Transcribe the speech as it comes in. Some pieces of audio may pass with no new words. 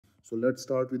So let's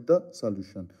start with the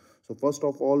solution. So first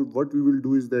of all, what we will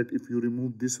do is that if you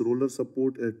remove this roller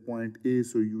support at point A,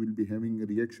 so you will be having a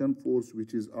reaction force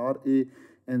which is RA,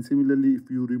 and similarly if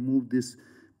you remove this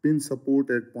pin support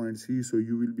at point C, so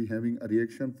you will be having a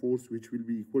reaction force which will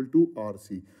be equal to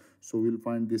RC. So we'll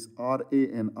find this RA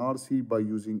and RC by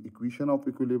using equation of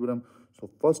equilibrium. So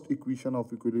first equation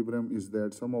of equilibrium is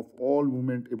that sum of all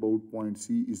moment about point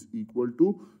C is equal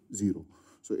to 0.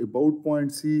 So about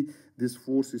point C, this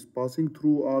force is passing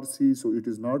through RC, so it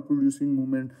is not producing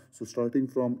movement. So starting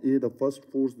from A, the first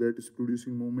force that is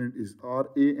producing movement is RA,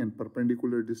 and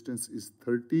perpendicular distance is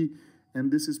 30,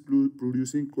 and this is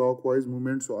producing clockwise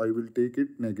movement, so I will take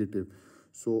it negative.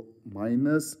 So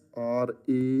minus RA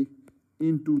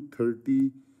into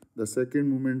 30, the second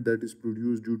movement that is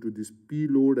produced due to this P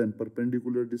load, and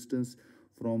perpendicular distance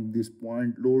from this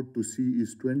point load to C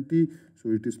is 20, so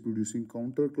it is producing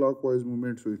counterclockwise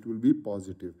movement, so it will be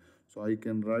positive. So I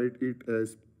can write it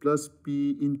as plus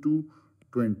P into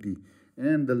 20.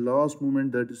 And the last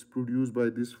moment that is produced by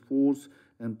this force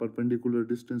and perpendicular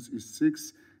distance is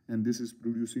 6, and this is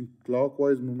producing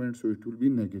clockwise movement, so it will be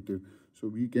negative. So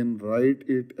we can write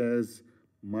it as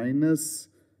minus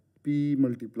P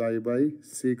multiplied by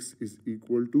 6 is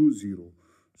equal to 0.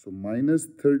 So minus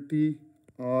 30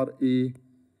 RA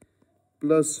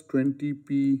plus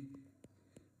 20P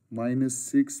minus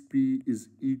 6P is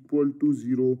equal to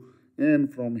 0,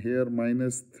 and from here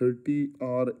minus 30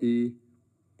 RA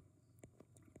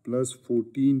plus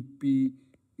 14P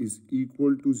is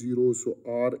equal to 0. So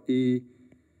RA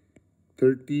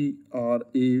 30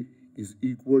 RA is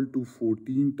equal to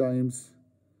 14 times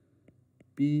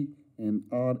P, and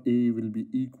RA will be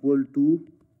equal to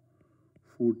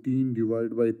 14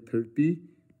 divided by 30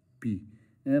 P.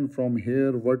 And from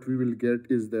here what we will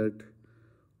get is that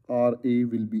RA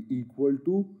will be equal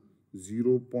to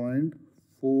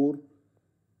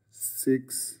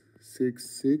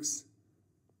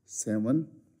 0.46667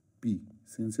 P.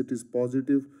 Since it is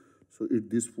positive, so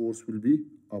this force will be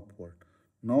upward.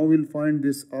 Now we'll find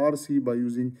this RC by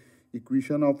using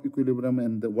equation of equilibrium,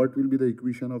 and what will be the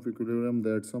equation of equilibrium?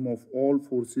 That sum of all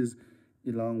forces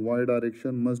along y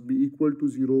direction must be equal to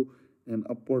 0, and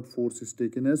upward force is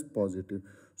taken as positive.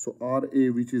 So RA,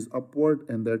 which is upward,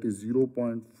 and that is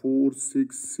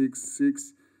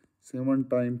 0.46667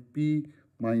 times P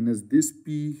minus this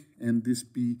P and this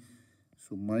P.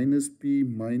 So minus P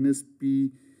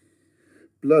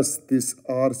plus this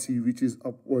RC, which is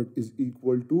upward, is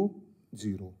equal to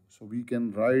 0. So we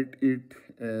can write it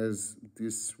as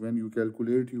this. When you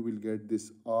calculate, you will get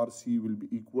this RC will be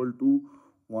equal to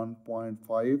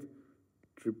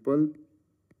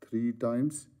 1.5333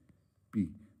 times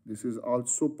P. This is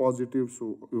also positive,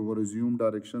 so our assumed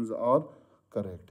directions are correct.